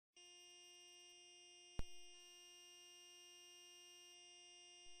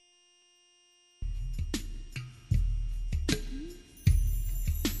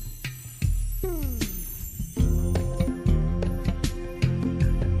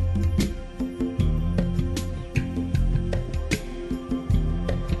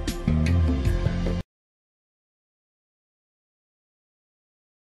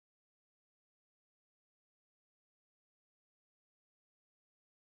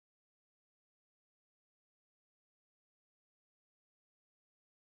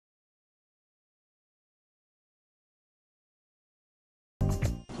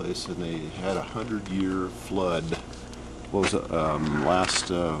place, and they had a 100-year flood. What was it, last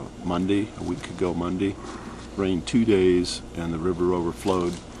Monday, a week ago Monday? Rained 2 days, and the river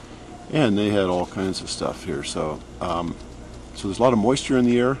overflowed, and they had all kinds of stuff here. So, so there's a lot of moisture in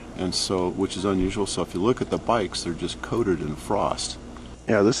the air, and so, which is unusual. So if you look at the bikes, they're just coated in frost.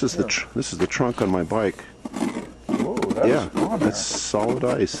 Yeah, this is the trunk on my bike. Whoa, that's solid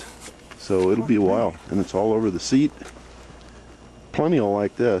ice. So it'll be a while, and it's all over the seat. Plenty will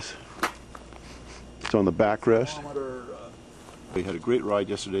like this. It's on the backrest. We had a great ride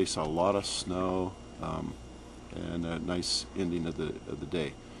yesterday. Saw a lot of snow, and a nice ending of the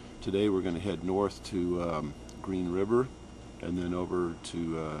day. Today we're going to head north to Green River, and then over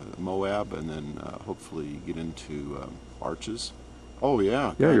to Moab, and then hopefully get into Arches. Oh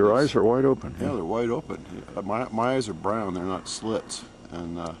yeah. Yeah, your eyes are wide open. Yeah, they're wide open. My eyes are brown, they're not slits.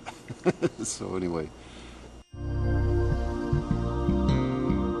 And so anyway.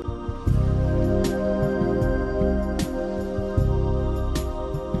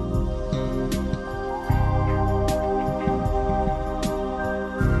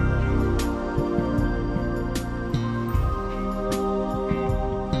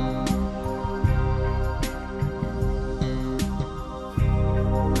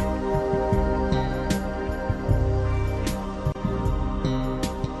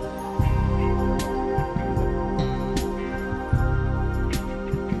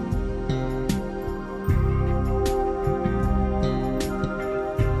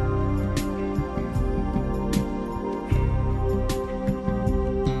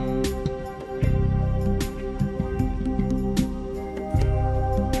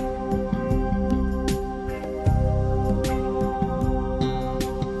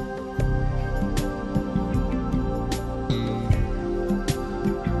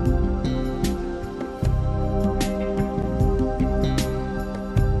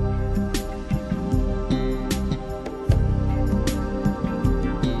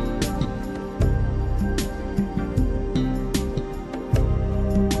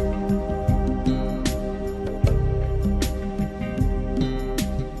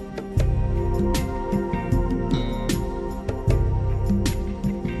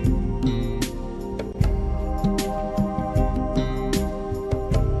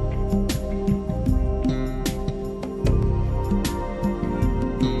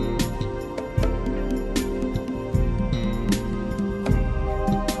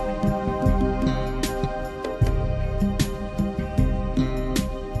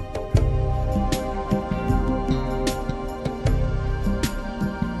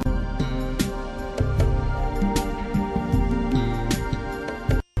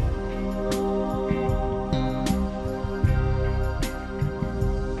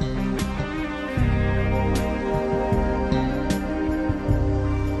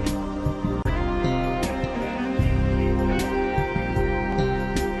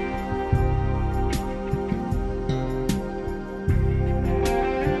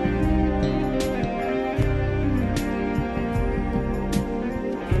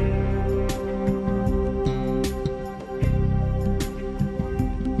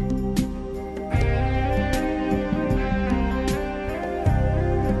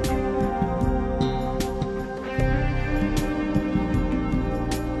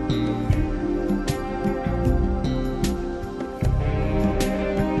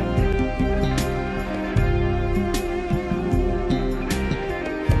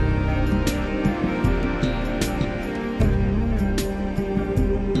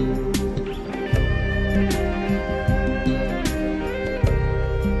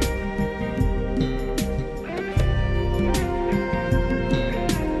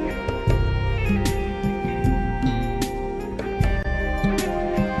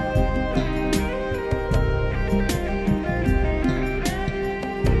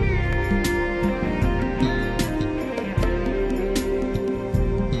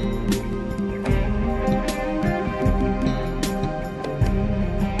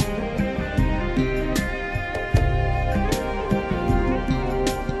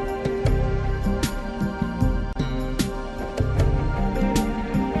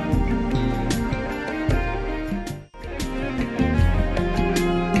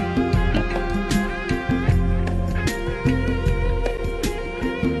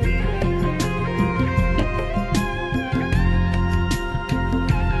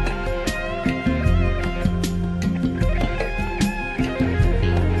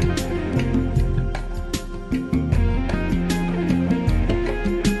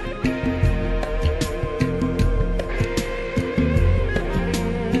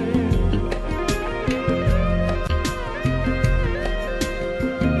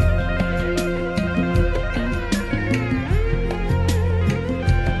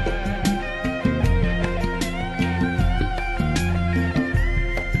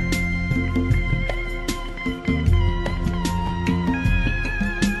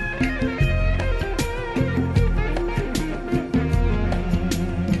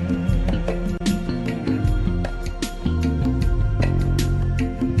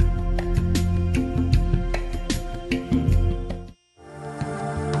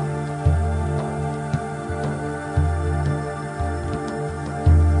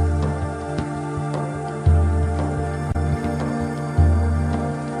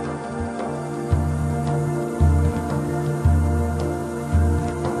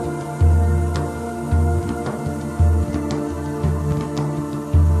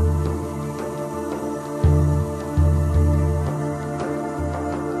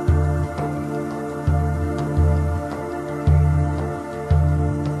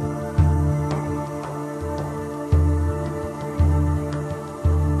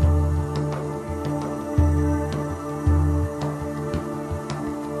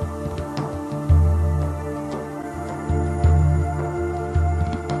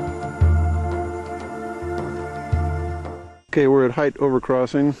 Okay, we're at height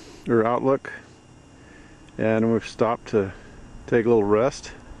overcrossing, or outlook, and we've stopped to take a little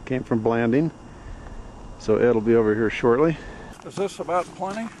rest. Came from Blanding, so Ed will be over here shortly. Is this about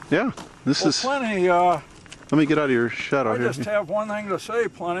plenty? Yeah, this is plenty. Let me get out of your shadow here. I just have one thing to say,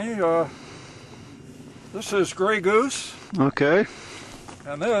 plenty. This is Gray Goose. Okay.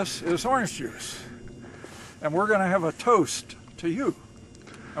 And this is orange juice. And we're going to have a toast to you.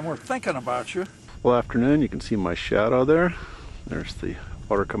 And we're thinking about you. Well, afternoon, you can see my shadow there. There's the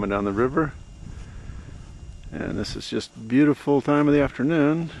water coming down the river. And this is just beautiful time of the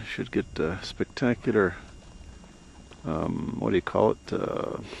afternoon. Should get spectacular, what do you call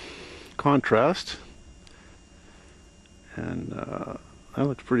it, contrast. And that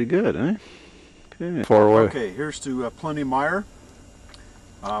looks pretty good, eh? Okay. Far away. Okay, here's to Plenty Meyer.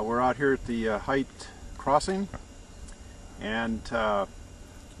 We're out here at the height crossing, and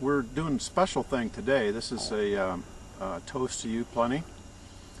we're doing a special thing today. This is a toast to you, Plenty.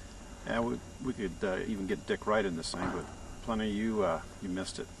 And we could even get Dick right in this thing, but Plenty, you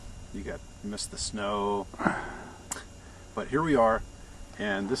missed it. You missed the snow. But here we are,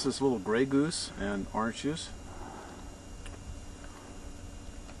 and this is a little Gray Goose and orange juice.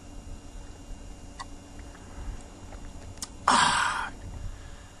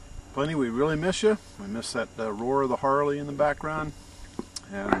 Plenty, we really miss you. We miss that roar of the Harley in the background,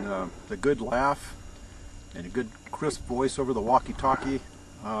 and the good laugh, and a good crisp voice over the walkie-talkie,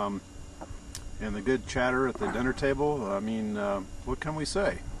 and the good chatter at the dinner table. I mean, what can we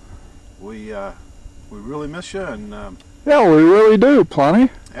say? We really miss you, and Yeah, we really do, Plenty.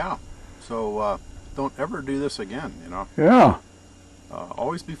 yeah. So don't ever do this again. You know. Yeah.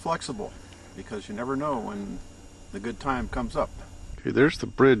 Always be flexible, because you never know when the good time comes up. Okay, there's the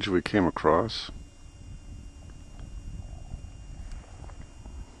bridge we came across.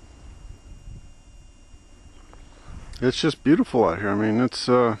 It's just beautiful out here. I mean, it's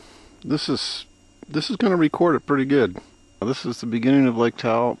this is going to record it pretty good. This is the beginning of Lake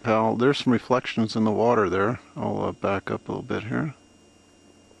Powell. There's some reflections in the water there. I'll back up a little bit here.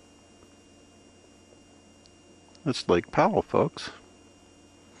 That's Lake Powell, folks.